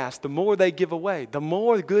amass, the more they give away. The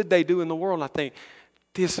more good they do in the world, I think,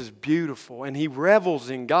 this is beautiful. And he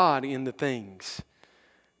revels in God in the things,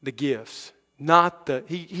 the gifts.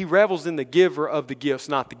 He revels in the giver of the gifts,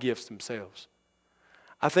 not the gifts themselves.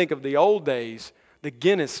 I think of the old days, the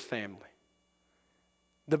Guinness family.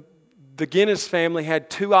 The Guinness family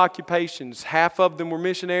had two occupations. Half of them were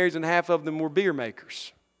missionaries and half of them were beer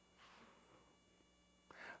makers.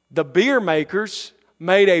 The beer makers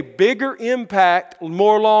made a bigger impact,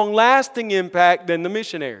 more long-lasting impact than the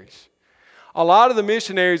missionaries. A lot of the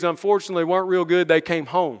missionaries, unfortunately, weren't real good. They came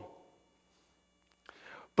home.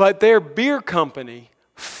 But their beer company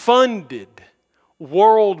funded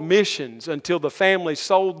world missions until the family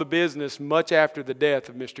sold the business much after the death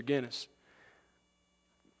of Mr. Guinness.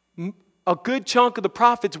 A good chunk of the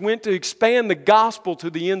profits went to expand the gospel to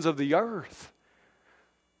the ends of the earth.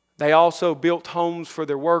 They also built homes for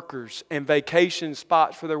their workers and vacation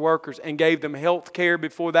spots for their workers and gave them health care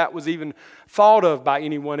before that was even thought of by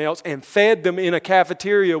anyone else, and fed them in a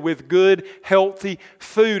cafeteria with good, healthy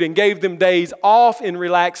food and gave them days off in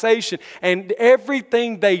relaxation. And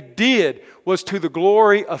everything they did was to the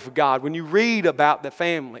glory of God. When you read about the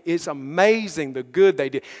family, it's amazing the good they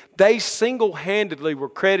did. They single-handedly were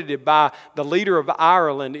credited by the leader of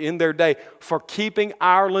Ireland in their day for keeping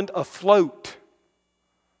Ireland afloat.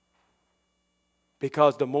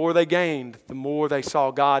 Because the more they gained, the more they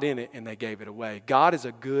saw God in it, and they gave it away. God is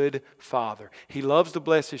a good Father. He loves to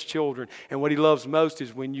bless His children, and what He loves most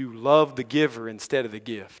is when you love the giver instead of the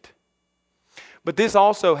gift. But this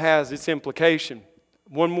also has its implication.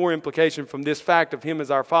 One more implication from this fact of Him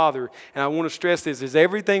as our Father, and I want to stress this, is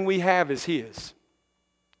everything we have is His.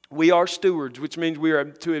 We are stewards, which means we are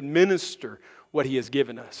to administer what He has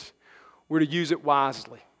given us. We're to use it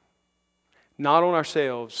wisely. Not on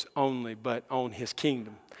ourselves only, but on His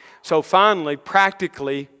kingdom. So finally,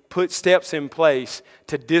 practically put steps in place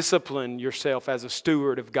to discipline yourself as a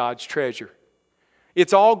steward of God's treasure.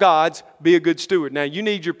 It's all God's. Be a good steward. Now, you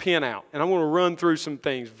need your pen out, and I want to run through some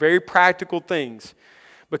things, very practical things,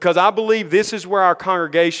 because I believe this is where our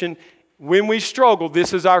congregation, when we struggle,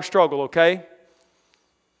 this is our struggle, okay?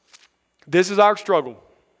 This is our struggle.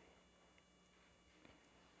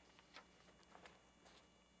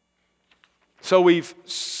 So we've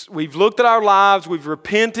looked at our lives, we've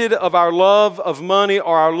repented of our love of money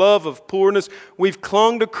or our love of poorness, we've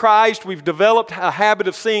clung to Christ, we've developed a habit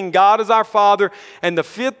of seeing God as our Father, and the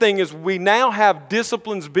fifth thing is we now have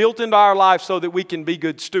disciplines built into our life so that we can be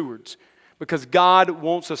good stewards, because God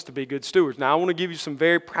wants us to be good stewards. Now I want to give you some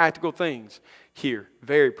very practical things here,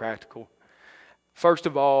 very practical. First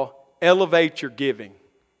of all, elevate your giving.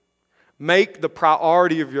 Make the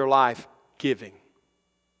priority of your life giving.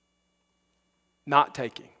 Not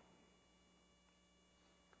taking.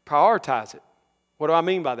 Prioritize it. What do I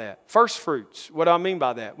mean by that? First fruits. What do I mean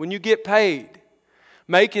by that? When you get paid,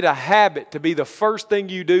 make it a habit to be the first thing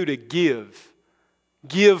you do to give.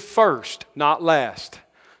 Give first, not last.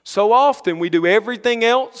 So often we do everything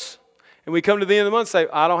else and we come to the end of the month and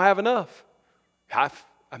say, I don't have enough. I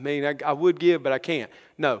would give, but I can't.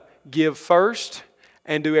 No, give first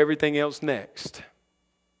and do everything else next.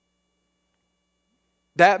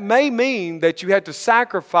 That may mean that you have to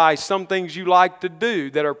sacrifice some things you like to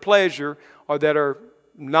do that are pleasure or that are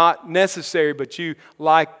not necessary, but you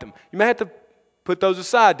like them. You may have to Put those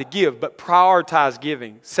aside to give, but prioritize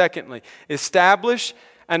giving. Secondly, establish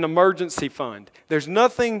an emergency fund. There's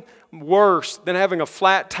nothing worse than having a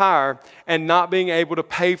flat tire and not being able to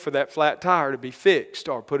pay for that flat tire to be fixed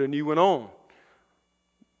or put a new one on.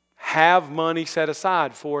 Have money set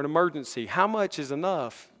aside for an emergency. How much is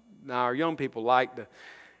enough? Now, our young people like to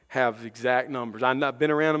have exact numbers. I've not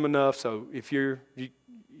been around them enough, so if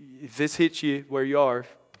this hits you where you are,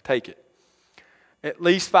 take it. At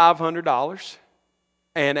least $500,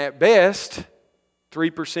 and at best,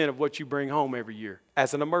 3% of what you bring home every year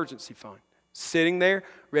as an emergency fund. Sitting there,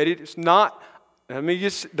 ready to, it's not, let me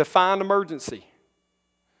just define emergency.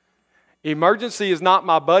 Emergency is not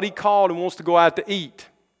my buddy called and wants to go out to eat.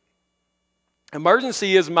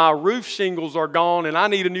 Emergency is my roof shingles are gone and I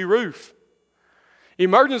need a new roof.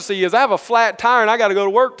 Emergency is I have a flat tire and I got to go to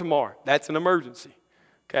work tomorrow. That's an emergency.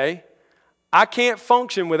 Okay? I can't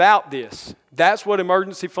function without this. That's what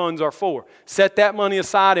emergency funds are for. Set that money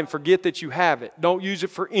aside and forget that you have it. Don't use it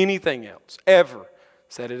for anything else, ever.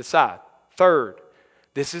 Set it aside. Third,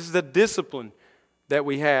 this is the discipline that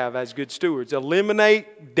we have as good stewards.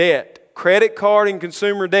 Eliminate debt, credit card and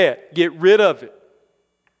consumer debt. Get rid of it.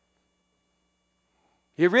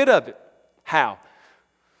 Get rid of it. How?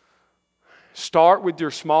 Start with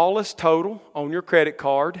your smallest total on your credit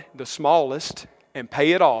card, the smallest, and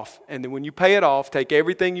pay it off. And then when you pay it off, take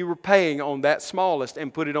everything you were paying on that smallest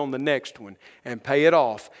and put it on the next one and pay it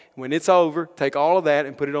off. When it's over, take all of that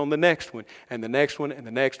and put it on the next one and the next one and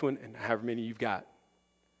the next one and however many you've got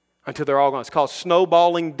until they're all gone. It's called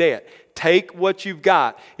snowballing debt. Take what you've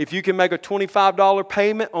got. If you can make a $25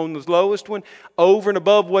 payment on the lowest one over and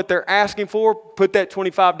above what they're asking for, put that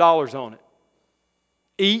 $25 on it.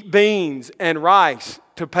 Eat beans and rice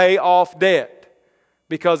to pay off debt.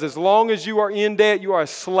 Because as long as you are in debt, you are a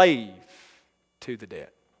slave to the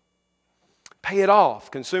debt. Pay it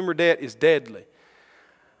off. Consumer debt is deadly.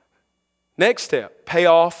 Next step, pay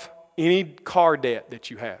off any car debt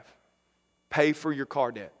that you have. Pay for your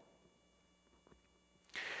car debt.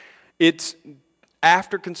 It's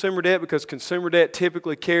after consumer debt because consumer debt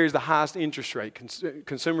typically carries the highest interest rate.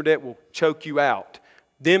 Consumer debt will choke you out.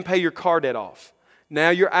 Then pay your car debt off. Now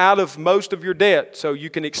you're out of most of your debt, so you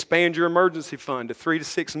can expand your emergency fund to 3 to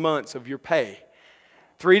 6 months of your pay.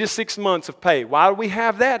 3 to 6 months of pay. Why do we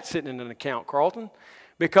have that sitting in an account, Carlton?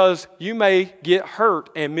 Because you may get hurt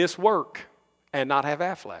and miss work and not have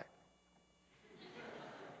Aflac.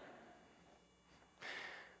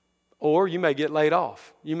 Or you may get laid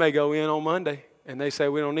off. You may go in on Monday and they say,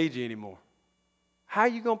 we don't need you anymore. How are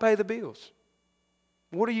you going to pay the bills?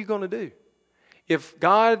 What are you going to do? If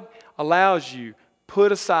God allows you,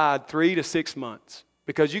 put aside 3 to 6 months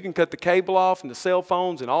because you can cut the cable off and the cell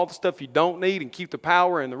phones and all the stuff you don't need and keep the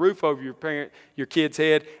power and the roof over your kid's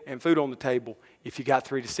head and food on the table if you got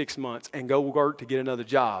 3 to 6 months and go work to get another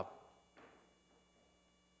job.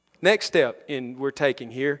 Next step we're taking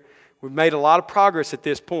here, we've made a lot of progress at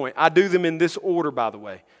this point. I do them in this order, by the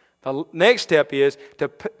way. The next step is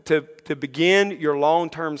to begin your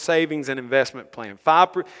long-term savings and investment plan.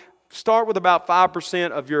 Start with about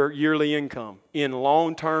 5% of your yearly income in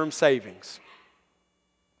long-term savings.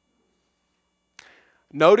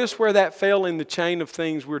 Notice where that fell in the chain of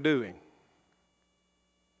things we're doing.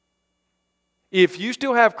 If you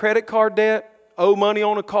still have credit card debt, owe money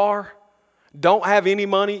on a car, don't have any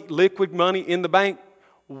money, liquid money in the bank,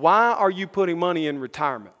 why are you putting money in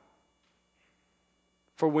retirement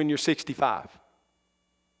for when you're 65?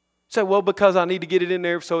 Say, well, because I need to get it in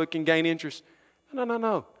there so it can gain interest.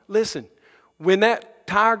 No. Listen, when that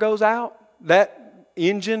tire goes out, that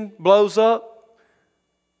engine blows up,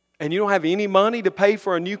 and you don't have any money to pay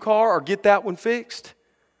for a new car or get that one fixed,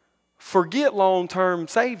 forget long-term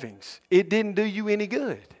savings. It didn't do you any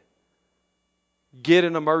good. Get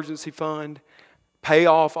an emergency fund, pay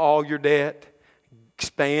off all your debt,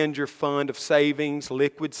 expand your fund of savings,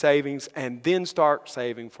 liquid savings, and then start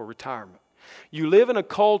saving for retirement. You live in a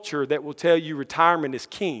culture that will tell you retirement is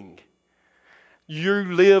king. You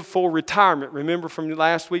live for retirement. Remember from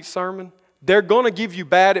last week's sermon? They're going to give you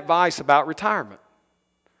bad advice about retirement.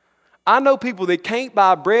 I know people that can't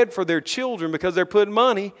buy bread for their children because they're putting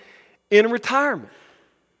money in retirement.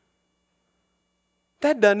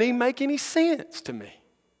 That doesn't even make any sense to me.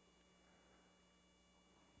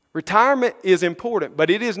 Retirement is important, but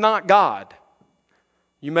it is not God.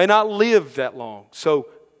 You may not live that long. So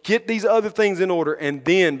get these other things in order and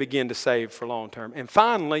then begin to save for long term. And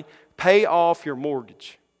finally, pay off your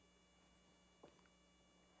mortgage.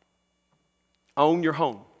 Own your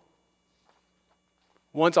home.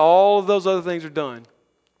 Once all of those other things are done,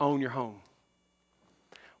 own your home.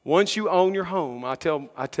 Once you own your home, I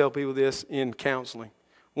tell people this in counseling.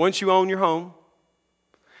 Once you own your home,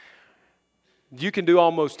 you can do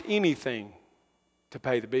almost anything to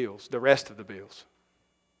pay the bills, the rest of the bills.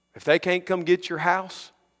 If they can't come get your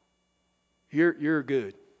house, you're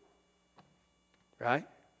good. Right?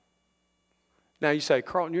 Now you say,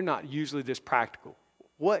 Carlton, you're not usually this practical.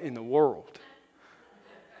 What in the world?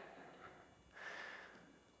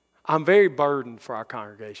 I'm very burdened for our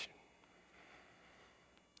congregation.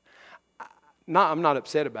 I'm not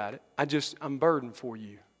upset about it. I'm burdened for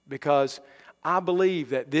you because I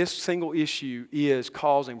believe that this single issue is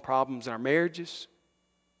causing problems in our marriages.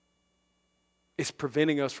 It's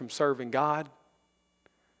preventing us from serving God.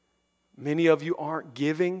 Many of you aren't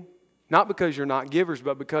giving, not because you're not givers,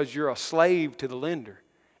 but because you're a slave to the lender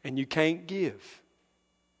and you can't give.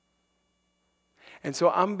 And so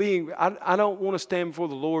I don't want to stand before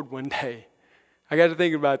the Lord one day. I got to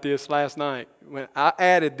think about this last night. When I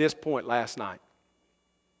added this point last night.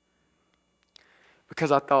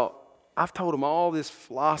 Because I thought, I've told them all this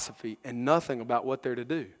philosophy and nothing about what they're to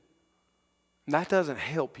do. And that doesn't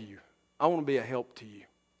help you. I want to be a help to you.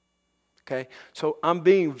 Okay? So I'm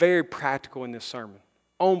being very practical in this sermon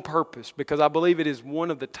on purpose because I believe it is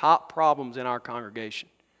one of the top problems in our congregation,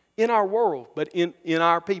 in our world, but in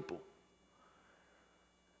our people.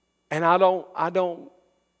 And I don't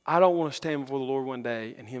want to stand before the Lord one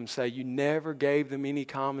day and Him say, you never gave them any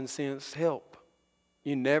common sense help.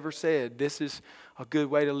 You never said this is a good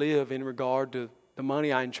way to live in regard to the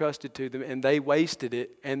money I entrusted to them, and they wasted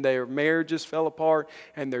it, and their marriages fell apart,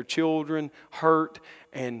 and their children hurt,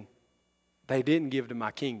 and they didn't give to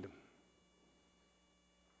my kingdom.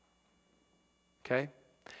 Okay?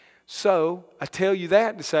 So, I tell you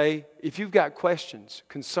that to say, if you've got questions,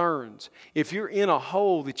 concerns, if you're in a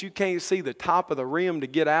hole that you can't see the top of the rim to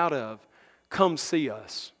get out of, come see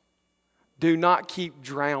us. Do not keep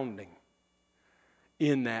drowning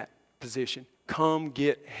in that position. Come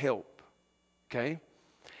get help. Okay?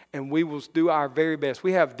 And we will do our very best.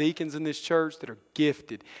 We have deacons in this church that are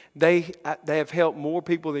gifted. They have helped more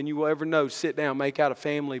people than you will ever know sit down, make out a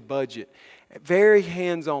family budget. Very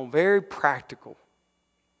hands-on, very practical.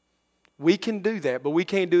 We can do that, but we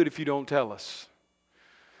can't do it if you don't tell us.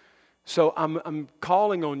 So I'm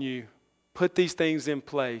calling on you, put these things in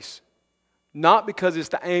place. Not because it's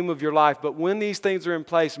the aim of your life, but when these things are in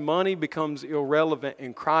place, money becomes irrelevant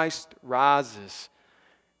and Christ rises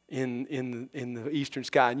in the eastern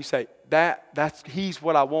sky. And you say, He's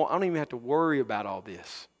what I want. I don't even have to worry about all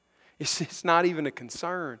this. It's not even a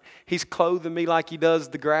concern. He's clothing me like He does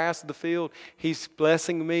the grass of the field. He's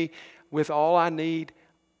blessing me with all I need.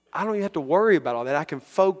 I don't even have to worry about all that. I can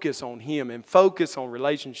focus on Him and focus on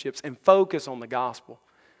relationships and focus on the gospel.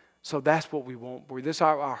 So that's what we want for you. This is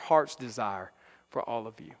our heart's desire for all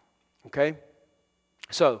of you. Okay?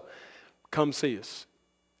 So, come see us.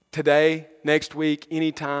 Today, next week,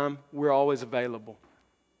 anytime, we're always available.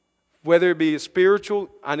 Whether it be spiritual,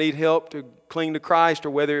 I need help to cling to Christ,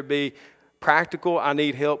 or whether it be practical, I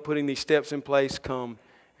need help putting these steps in place, come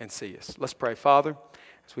and see us. Let's pray. Father,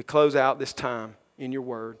 as we close out this time in your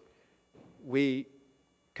word, we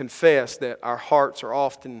confess that our hearts are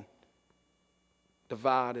often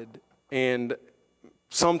divided, and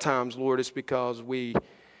sometimes, Lord, it's because we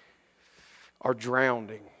are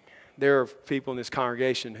drowning. There are people in this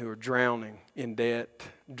congregation who are drowning in debt,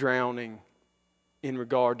 drowning in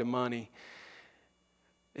regard to money.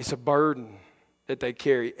 It's a burden that they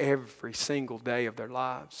carry every single day of their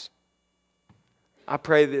lives. I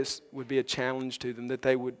pray this would be a challenge to them, that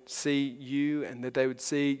they would see you and that they would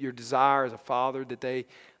see your desire as a father, that they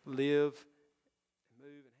live